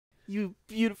You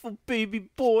beautiful baby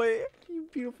boy. You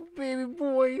beautiful baby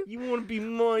boy. You want to be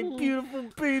my beautiful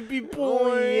baby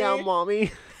boy. Oh, yeah,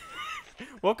 mommy.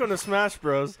 Welcome to Smash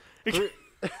Bros.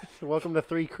 Welcome to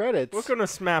 3 credits. Welcome to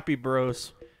Smappy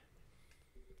Bros.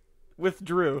 With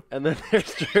Drew. And then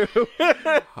there's Drew.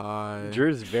 Hi.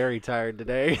 Drew's very tired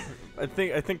today. I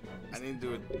think I need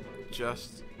to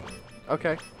adjust.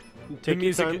 Okay. the Take your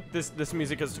music. time. This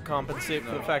music is to compensate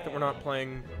for the fact that we're not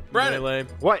playing Brandon. Melee.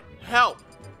 What? Help!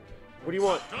 What do you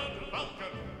want?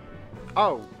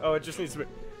 Oh, Oh, it just needs to be.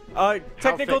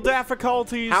 Technical fix?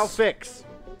 difficulties. how fix?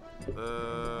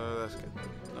 That's good.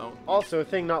 No, Also, a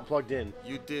thing not plugged in.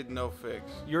 you did no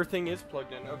fix. Your thing is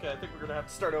plugged in. Okay, I think we're gonna have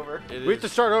to start over. It We have to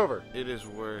start over. It is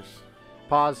worse.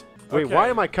 Pause. Wait, Okay. why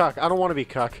am I cuck? I don't want to be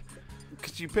cuck.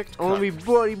 Cause you picked. I want to be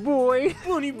buddy boy.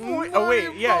 Bunny boy. Oh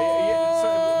wait, yeah. So,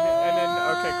 and then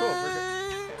okay, cool. We're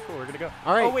good. Cool, we're gonna go.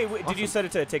 All right. Oh wait. Did you set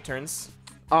it to take turns?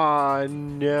 No.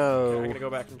 I'm gonna go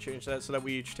back and change that so that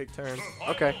we each take turns.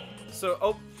 Okay.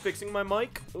 So, fixing my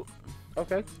mic. Oh,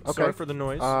 Okay. Okay. sorry for the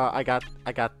noise. I got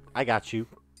you.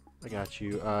 I got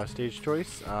you. Stage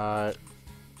choice.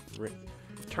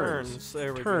 turns.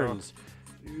 There we Turns.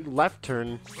 Left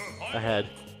turn ahead.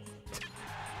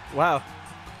 go. Wow.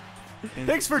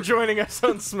 Thanks for joining us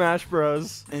on Smash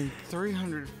Bros. In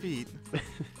 300 feet.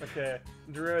 Okay,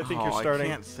 Drew, I think Oh, you're starting.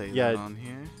 I can't say Yeah. that on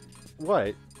here.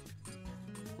 What?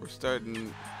 We're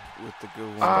starting with the good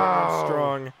one. Oh,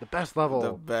 Strong. The best level.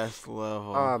 The best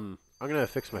level. I'm gonna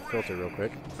fix my filter real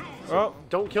quick. Oh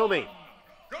Don't kill me.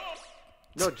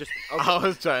 No, just. Okay, I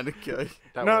was trying to kill you.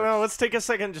 that no, works. let's take a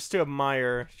second just to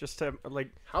admire, just to like.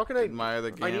 How can I? Admire the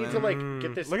I Ganon. need to like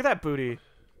get this. Look at that booty.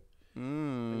 I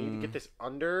need to get this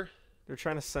under. They're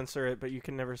trying to censor it, but you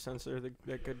can never censor that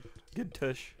good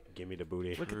tush. Give me the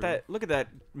booty. Look at that! Look at that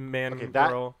man Okay,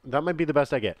 girl. that might be the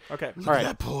best I get. Okay, Look All at right.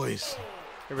 that poise.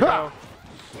 here we go.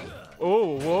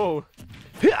 Oh, whoa!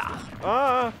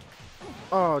 Ah!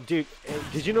 Oh, dude,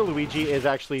 did you know Luigi is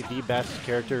actually the best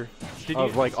character Did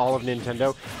of you- like all of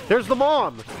Nintendo? There's the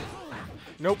mom.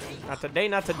 Nope, not today,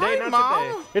 not today, Hi, not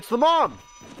Mom. It's the mom. today.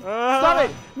 Stop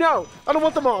it! No, I don't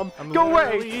want the mom. I'm Go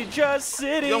away. literally just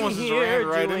sitting You almost here ran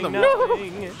right doing in the-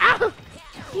 nothing. Ah!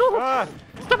 No! Ah,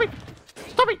 Stop it!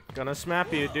 Stop it! gonna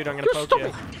smap you, dude. I'm gonna You poke stop you.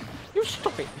 it! You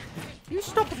stop it! You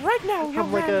stop it right now.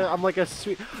 I'm like a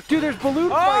sweet dude. There's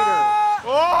balloon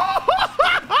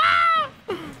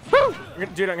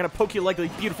Dude, I'm gonna poke you like the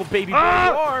beautiful baby boy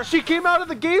fighter. you are. She came out of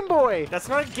the Game Boy. That's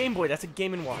not a Game Boy. That's a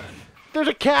Game & Watch. There's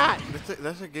a cat.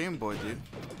 That's a Game Boy, dude.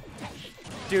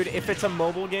 Dude, if it's a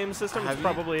mobile game system, Have it's you-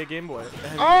 probably a Game Boy. Have you ever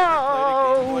played a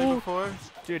Game Boy Oh! before?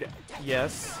 Dude,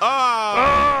 yes.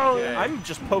 Oh! okay. I'm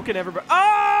just poking everybody.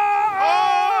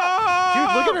 Oh!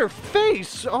 Dude, look at her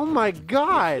face. Oh my She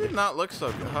God. did not look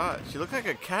so hot. She looked like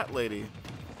a cat lady.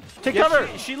 Take Yeah, cover.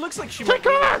 she looks like she Take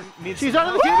might cover. need She's some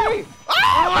out of the TV.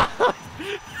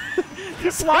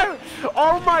 Why?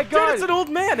 Oh my Dude, God. it's an old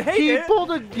man. Hey,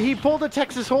 He pulled a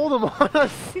Texas Hold'em on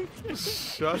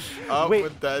us. Shut up Wait.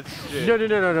 with that shit.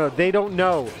 No. They don't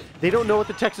know. They don't know what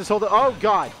the Texas Hold'em. Oh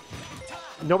God.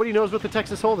 Nobody knows what the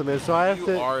Texas Hold'em is, so I have You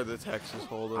to. are the Texas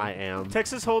Hold'em. I am.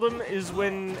 Texas Hold'em is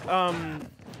when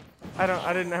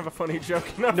I didn't have a funny joke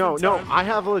enough. No, in no. time. I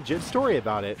have a legit story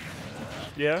about it.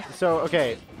 Yeah. So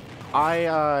okay,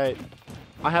 I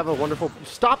have a wonderful.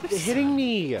 Stop hitting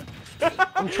me!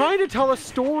 I'm trying to tell a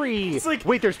story. It's like-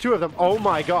 Wait, there's 2 of them. Oh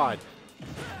my God.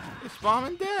 It's mom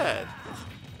and dad.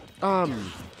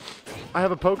 I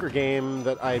have a poker game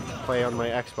that I play on my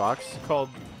Xbox. Called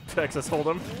Texas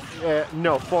Hold'em.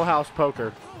 No, Full House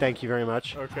Poker. Thank you very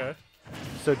much. Okay.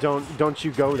 So don't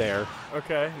you go there,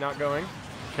 Okay. Not going.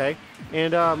 okay?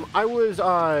 And I was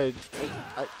I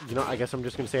guess I'm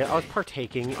just gonna say it. I was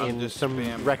partaking I'm in just some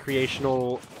spamming.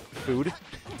 recreational food.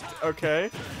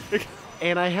 Okay.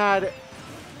 And I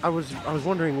was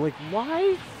wondering, like,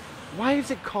 why is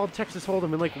it called Texas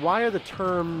Hold'em? And, like, why are the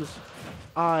terms,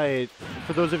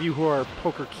 for those of you who are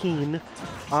poker keen,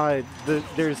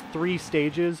 there's 3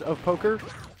 stages of poker,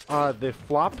 the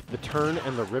flop, the turn,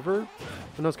 and the river.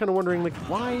 And I was kind of wondering, like,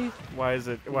 why Why is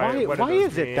it? why what do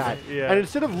those is it mean? that? Yeah. And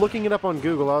instead of looking it up on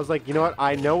Google, I was like, you know what?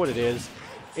 I know what it is.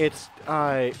 It's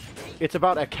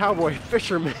about a cowboy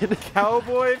fisherman.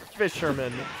 Cowboy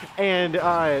fisherman. And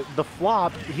the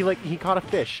flop, he caught a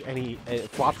fish and he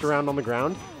flopped around on the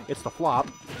ground. It's the flop.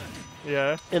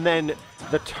 Yeah. And then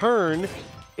the turn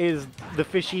is the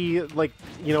fishy, like,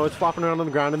 it's flopping around on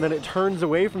the ground, and then it turns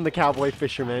away from the cowboy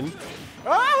fisherman,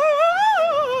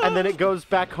 and then it goes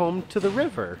back home to the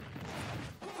river.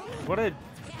 What a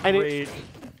And great.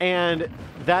 And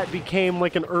that became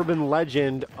like an urban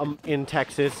legend in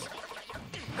Texas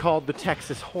called the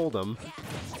Texas Hold'em.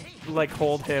 like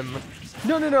hold him.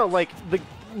 No, like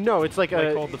no, it's like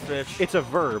Like hold the fish. It's a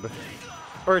verb.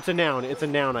 Or it's a noun. It's a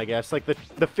noun, I guess. Like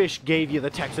the fish gave you the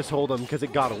Texas Hold'em because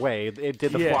it got away. It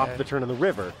did the Yeah. flop, the turn in the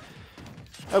river.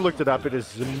 I looked it up. It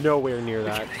is nowhere near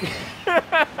that.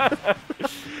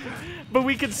 But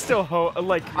we could still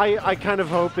like. I kind of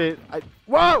hope it.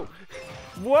 Whoa!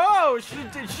 Whoa!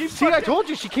 She See, I told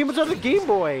you she came out of the Game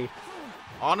Boy.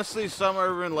 Honestly, some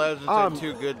urban legends are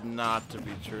too good not to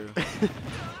be true.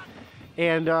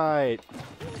 And oh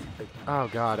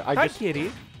god, Hi,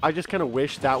 kitty. I just kind of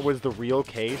wish that was the real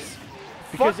case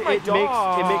because Fuck my it makes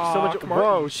so much. dog, Whoa,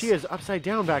 Martins. she is upside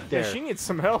down back there. Yeah, she needs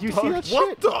some help. You see dog. that shit?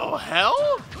 What the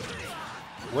hell?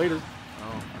 Later.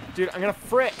 Dude, I'm gonna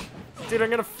frick. Dude, I'm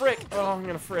gonna frick. Oh, I'm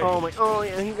gonna frick. Oh my! Oh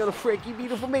yeah, he's gonna frick you,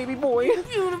 beautiful baby boy.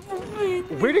 Beautiful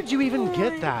baby. Where did you even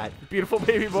get that? Beautiful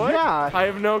baby boy? Yeah. I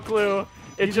have no clue.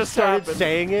 It You just started happened.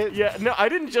 saying it. Yeah, no, I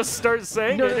didn't just start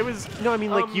saying No, it. It was no. I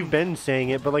mean, like um, you've been saying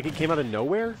it, but like it came out of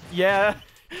nowhere. yeah.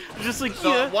 Just like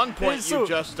So yeah. at one point So- you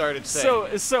just started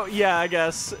saying. So yeah, I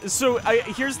guess. So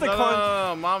here's the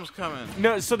No, Mom's coming.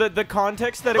 No, so the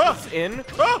context that it was in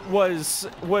was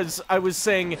I was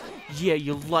saying, yeah,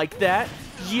 you like that?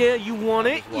 Yeah, you want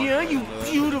it? Yeah, you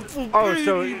beautiful Oh, baby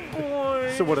so-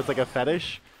 boy. So what? It's like a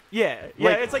fetish. Yeah,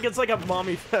 it's like a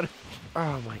mommy fetish.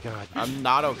 Oh my god. I'm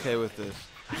not okay with this.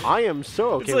 I am so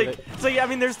okay with it. It's like I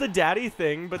mean, there's the daddy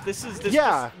thing, but this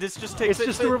Yeah. this just takes It's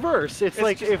just the reverse. It's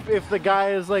like just- if the guy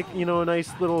is like a nice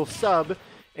little sub,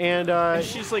 and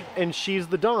she's like she's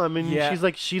the dom, and Yeah.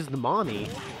 she's the mommy.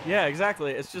 yeah,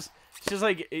 exactly. It's just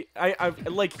like I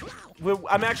like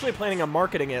I'm actually planning on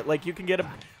marketing it. Like you can get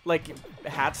like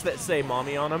hats that say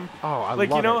mommy on them. Oh, I like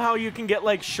love you know it. how you can get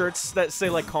like shirts that say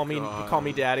like call me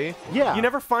daddy. Yeah. You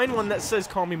never find one that says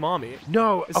call me mommy.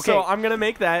 No. Okay. So I'm gonna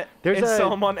make that There's and a- sell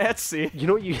them on Etsy. You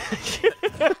know what you?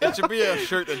 It should be a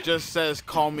shirt that just says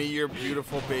 "Call me your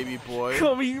beautiful baby boy."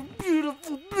 Call me you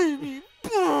beautiful baby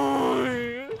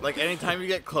boy. Like anytime you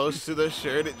get close to the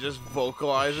shirt, it just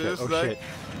vocalizes. Oh like, shit.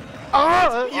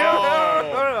 Oh!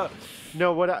 Yeah.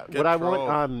 No, what I trolled.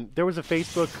 want. There was a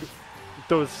Facebook,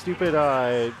 those stupid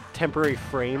temporary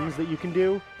frames that you can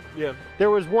do. Yeah. There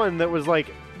was one that was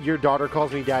like, your daughter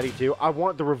calls me daddy too. I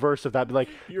want the reverse of that. Be like,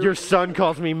 your son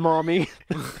calls me mommy.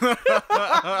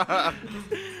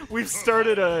 We've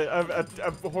started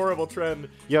a horrible trend.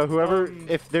 Yo, whoever,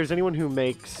 if there's anyone who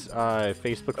makes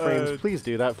Facebook frames, please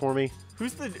do that for me.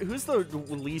 Who's the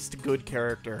least good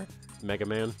character? Mega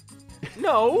Man.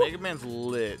 No. Mega Man's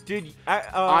lit. Dude,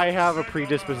 I have a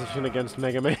predisposition against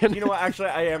Mega Man. You know what? Actually,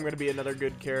 I am gonna be another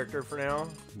good character for now.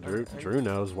 Drew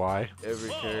knows why. Every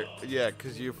character. Yeah,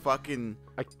 because you fucking.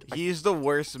 I- He's the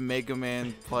worst Mega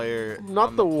Man player. Not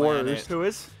on the planet. worst. Who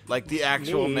is? Like the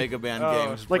actual Me? Mega Man Oh.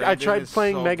 games. Like, I Brandon tried is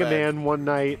playing so Mega bad. Man one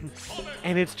night,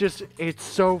 and it's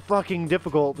so fucking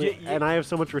difficult. Yeah, and I have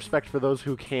so much respect for those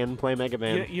who can play Mega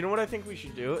Man. You know what I think we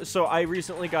should do? So I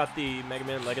recently got the Mega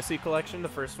Man Legacy Collection, the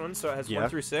first one, so it has Yeah. 1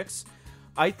 through 6.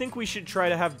 I think we should try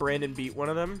to have Brandon beat one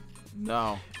of them.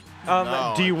 No. Um,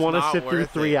 No, Do you it's want to not sit through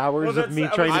worth 3 it. hours Well, of that's- me I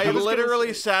was- trying I to was gonna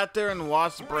literally say- sat there and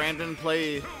watched Brandon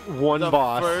play one the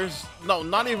boss? first. No,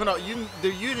 not even. You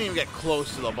didn't even get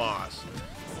close to the boss.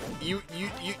 You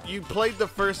played the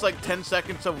first like 10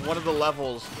 seconds of one of the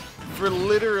levels for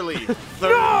literally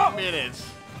 30 minutes.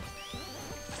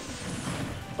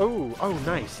 Oh,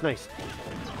 nice.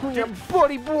 Yeah,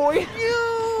 buddy boy.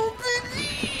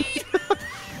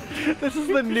 This is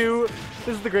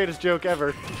the greatest joke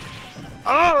ever.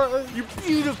 Oh, You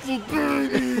beautiful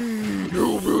baby.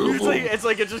 It's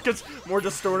like it just gets more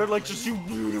distorted, like just you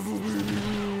beautiful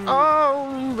baby.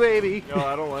 oh, baby. No,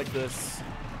 I don't like this.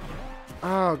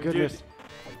 Oh, goodness.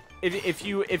 If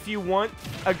you want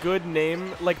a good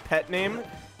name, like pet name,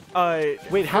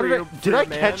 Wait, how for did your- I for your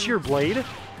catch man- your blade?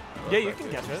 Yeah, you can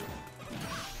catch it.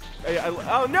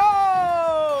 Oh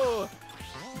no!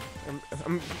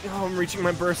 I'm reaching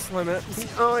my burst limit.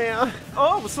 Oh yeah.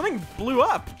 Oh, something blew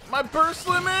up. My burst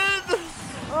limit.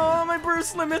 Oh, my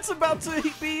burst limit's about to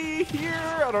be here.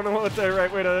 I don't know what the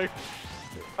right way to.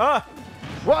 Ah,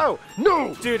 Whoa!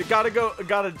 No! dude, gotta.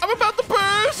 I'm about to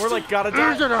burst. More like gotta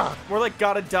die. More like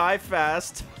gotta die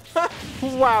fast.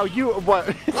 Wow, you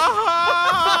what?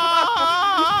 Ah!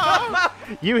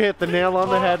 You hit the nail on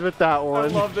the head with that I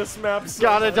one. love this map. So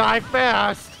Gotta much. die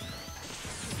fast.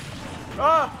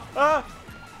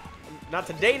 Not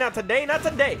today. Not today. Not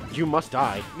today. You must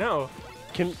die. No.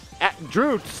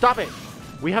 Drew, stop it.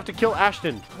 We have to kill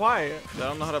Ashton. Why? I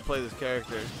don't know how to play this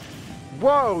character.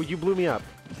 Whoa, you blew me up.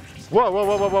 Whoa.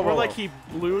 More like he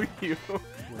blew you.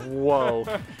 Whoa.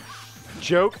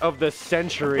 Joke of the I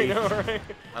century. know, right?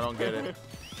 I don't get it.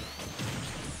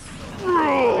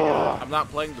 I'm not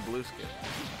playing the blue skin.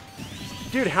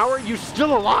 Dude, how are you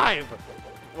still alive?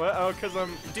 What? Oh, cause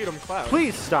I'm Cloud.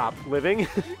 Please stop living.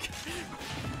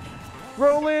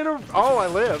 Rolling. Oh, I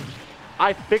lived.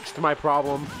 I fixed my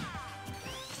problem.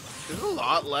 There's a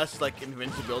lot less like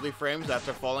invincibility frames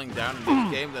after falling down in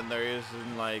this game than there is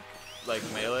in like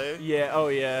Melee. Yeah. Oh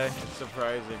yeah. It's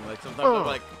surprising. Like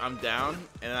sometimes I'm down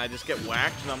and I just get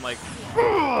whacked and I'm like,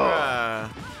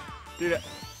 ah. Dude.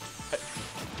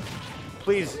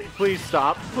 Please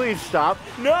stop. Please stop.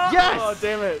 No. Yes! Oh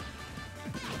damn it.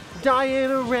 Dying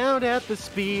around at the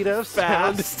speed of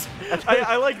sound. Fast.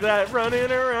 I like that.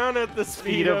 Running around at the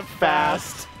speed of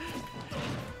fast.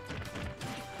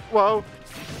 Whoa.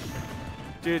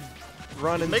 Dude,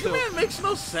 run Mega until... Man makes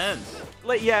no sense.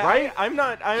 Like, yeah, Right? I'm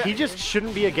not... He just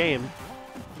shouldn't be a game.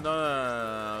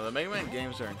 No. The Mega Man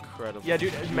games are incredible. Yeah,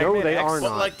 dude, Mega No, Man they X, are But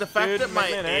not. like the fact Dude, that my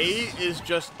Mega Man A X. is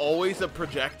just always a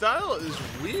projectile is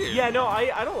weird. Yeah, no,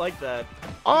 I don't like that.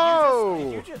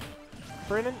 Oh! You just...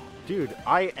 Brandon? Dude,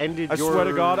 I ended I your swear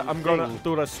to God, I'm gonna... thing.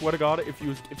 Dude, I swear to God, if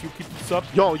you keep this up...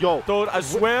 Yo. Dude, I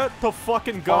swear to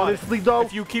fucking God. Honestly, though,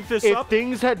 if you keep this if up...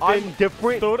 things had been I'm-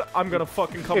 different... Dude, I'm gonna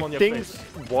fucking come if on your things...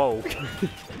 face. Whoa.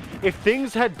 If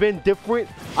things had been different,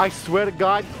 I swear to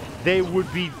God, they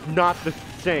would be not the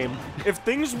same. If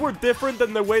things were different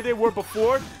than the way they were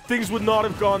before, things would not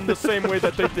have gone the same way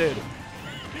that they did.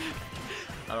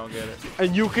 I don't get it.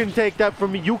 And you can take that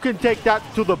from me. You can take that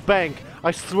to the bank. I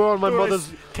swear on my Dude,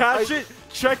 mother's... Cash it,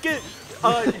 check it,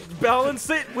 balance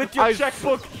it with your I-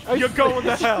 checkbook, I- you're going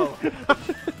to hell.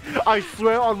 I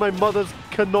swear on my mother's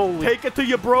cannoli. Take it to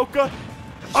your broker.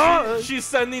 Ah! She's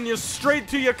sending you straight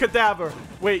to your cadaver.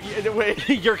 Wait, wait.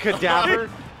 Your cadaver?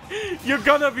 You're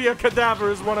gonna be a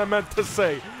cadaver is what I meant to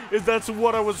say. Is that's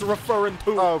what I was referring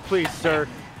to. Oh, please, sir.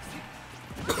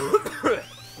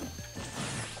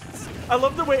 I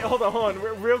love the way. Hold on,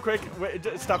 real quick. Wait,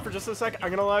 stop for just a sec. I'm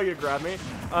gonna allow you to grab me,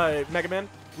 Mega Man.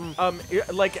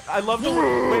 Like I love the.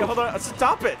 Wait, hold on.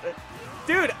 Stop it,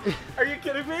 dude. Are you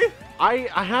kidding me? I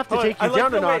have to Hold on, take I you like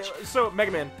down the a way- notch. So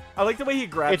Mega Man, I like the way he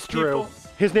grabs It's Drew. people.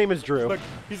 His name is Drew. Look,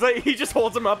 he's like he just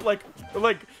holds him up like,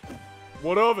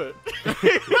 what of it?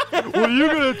 What are you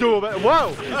gonna do about it?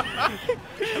 Whoa!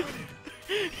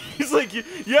 He's like,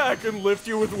 yeah, I can lift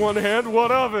you with one hand.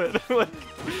 What of it? Like,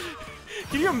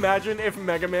 can you imagine if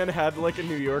Mega Man had like a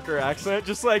New Yorker accent,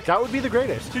 just like That would be the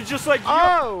greatest. he's just like,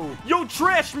 Oh! yo,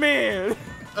 trash man,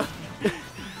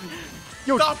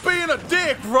 Stop being a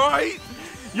dick, right?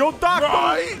 yo, Doctor,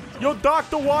 Right? yo,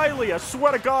 Dr. Wily. I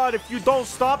swear to God, if you don't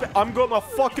stop it, I'm gonna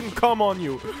fucking come on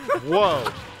you. Whoa!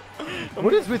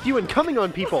 What is with you and coming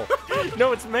on people?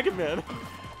 No, it's Mega Man.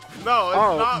 No, it's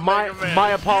Oh, not my- Mega Man.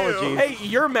 my It's apologies. you. Hey,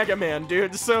 you're Mega Man,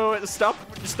 dude. So stop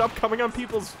coming on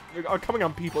people,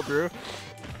 Drew.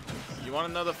 You want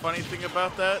to know the funny thing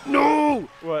about that? No!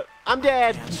 What? I'm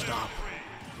dead.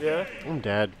 Yeah. I'm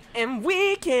dead. And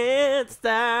we can't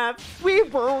stop. We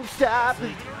won't stop.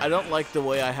 I don't like the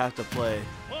way I have to play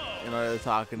in order to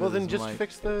talk into Well, then this just mic.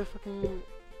 fix the fucking...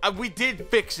 We did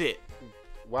fix it.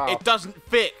 Wow. It doesn't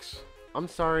fix. I'm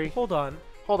sorry. Hold on.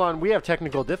 Hold on, we have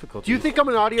technical difficulties. Do you think I'm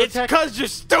an audio It's tech? because you're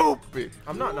stupid.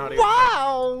 I'm not naughty.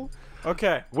 Wow!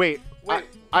 Okay. Wait, Wait.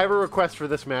 I have a request for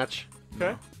this match.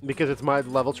 Okay. Because it's my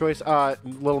level choice.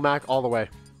 Little Mac all the way.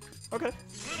 Okay.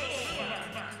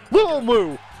 Little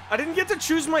Moo! I didn't get to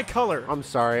choose my color. I'm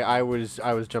sorry, I was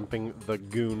jumping the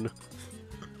goon.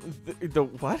 The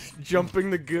what? Jumping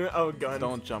the gun? Oh, gun.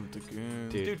 Don't jump the goon.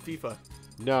 Dude, FIFA.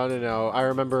 No. I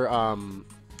remember,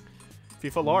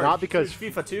 FIFA large. Not because-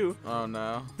 There's FIFA 2. Oh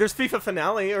no. There's FIFA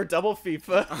Finale or double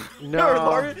FIFA. No. Or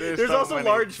large, There's there's so also many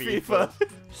large FIFA.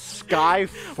 FIFA. Sky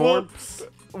Well, Forms.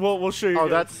 we'll show you. Oh,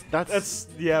 guys. that's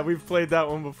yeah. We've played that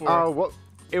one before. what?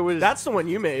 It was. That's the one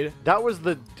you made. That was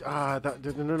the.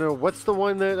 No. What's the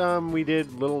one that we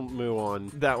did Little Moo on?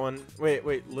 That one. Wait,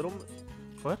 little.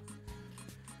 What?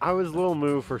 I was Little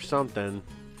Moo for something.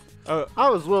 Oh, I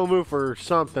was Little Moo for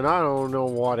something. I don't know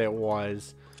what it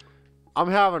was. I'm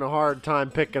having a hard time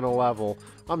picking a level.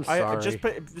 I'm sorry. I just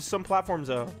put some platforms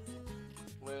out.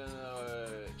 Wait.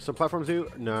 Some platforms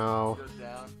do? No. Goes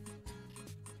down.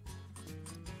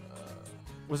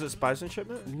 Was it Spies and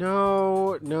Shipment?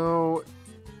 No.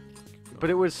 But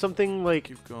it was something like.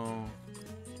 Keep going.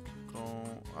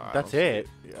 I That's don't see it.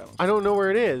 Yeah. I don't know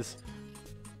where it is.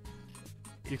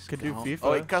 You could do FIFA.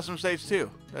 Oh, wait, custom stage 2.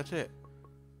 That's it.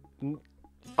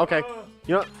 Okay.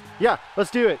 You know. Yeah, let's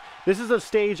do it. This is a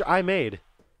stage I made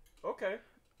Okay.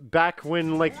 back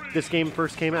when like this game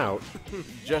first came out.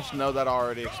 Just know that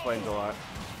already explains a lot.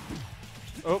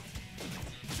 Oh.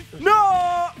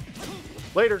 No!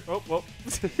 Later. Oh, well.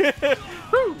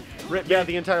 Woo! Yeah,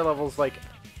 the entire level's like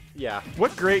Yeah,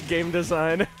 What great game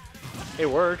design. it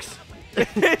works.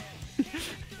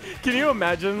 Can you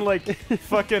imagine, like,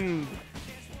 fucking,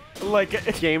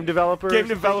 like, Game developers. game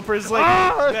developers, like,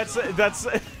 Ah! that's,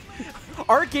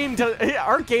 our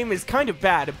game is kind of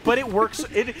bad, but it works,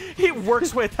 it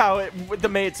works with how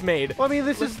it's made. Well, I mean,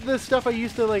 this is the stuff I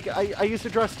used to like. I used to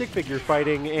draw stick figure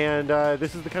fighting, and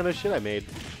this is the kind of shit I made.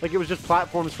 Like, it was just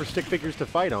platforms for stick figures to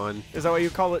fight on. Is that what you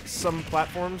call it? Some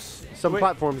platforms? Some Wait.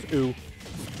 platforms, ooh.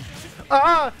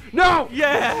 Ah! No!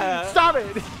 Yeah! Stop it!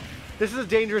 This is a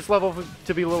dangerous level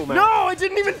to be Little Mac. No, I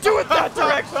didn't even do it that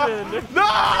direction!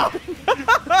 No!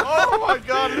 Oh my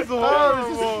god, this is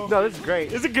horrible. No, this is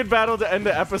great. It's a good battle to end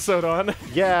the episode on.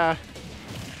 Yeah.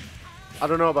 I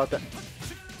don't know about that.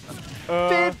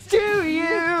 Fit to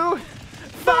you!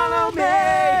 Follow me!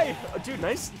 Oh, dude,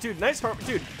 nice harm.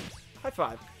 Dude, high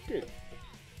five. Dude.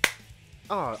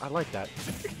 Oh, I like that.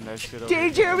 Nice shit over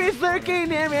Danger is lurking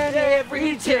in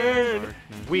every turn.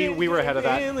 We were ahead of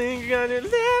that. I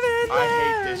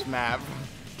hate this map.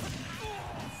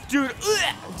 Dude,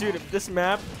 dude, this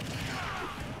map.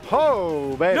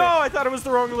 Oh, baby. No, I thought it was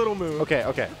the wrong little move. Okay,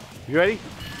 okay. You ready?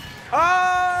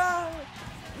 Ah!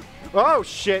 Oh,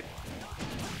 shit.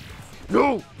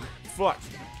 No! Fuck.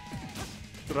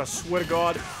 Dude, I swear to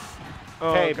God.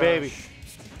 Oh, Hey, gosh. baby.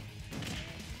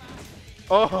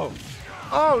 Oh.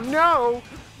 Oh, no!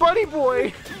 Buddy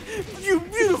boy! You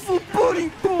beautiful buddy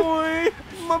boy!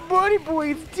 My buddy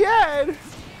boy's dead!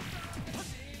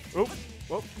 Oh,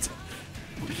 well.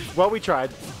 Well, we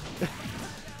tried.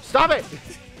 Stop it!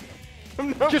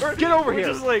 Just get over we're here.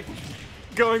 Just like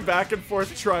going back and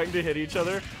forth trying to hit each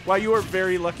other. Wow, you are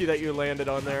very lucky that you landed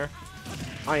on there.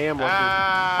 I am lucky.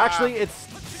 Ah. Actually, it's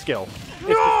skill.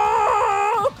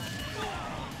 No!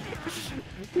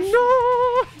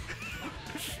 No!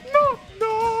 No!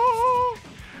 No!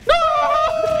 No!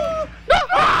 No!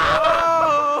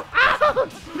 Oh!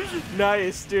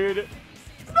 Nice, dude.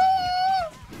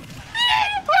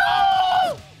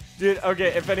 Dude, okay,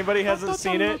 if anybody hasn't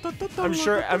seen it, I'm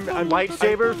sure I'm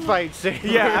Lightsaber, fight saber.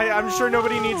 Yeah, I'm sure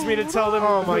nobody needs me to tell them.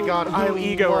 Oh my God, who I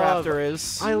Ego love- Raptor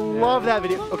is. I love that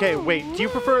video. Okay, wait. Do you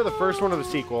prefer the first one or the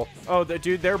sequel? Oh,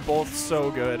 dude, they're both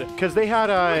so good. Because they had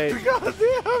God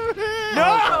damn it!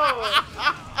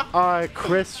 No!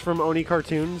 Chris from Oni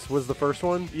Cartoons was the first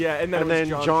one. Yeah, and then, And it then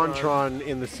was JonTron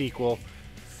in the sequel.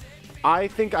 I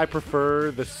think I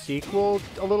prefer the sequel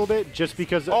a little bit, just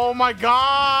because. Oh my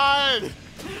god!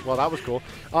 Well, that was cool.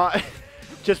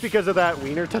 Just because of that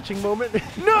wiener touching moment.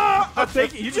 No!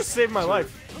 Thank you. You just saved my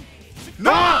life.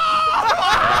 No!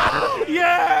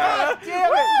 Yeah!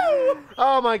 Damn it!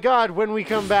 Oh my God! When we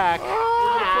come back.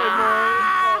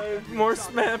 More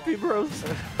Smappy Bros.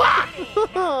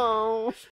 Oh.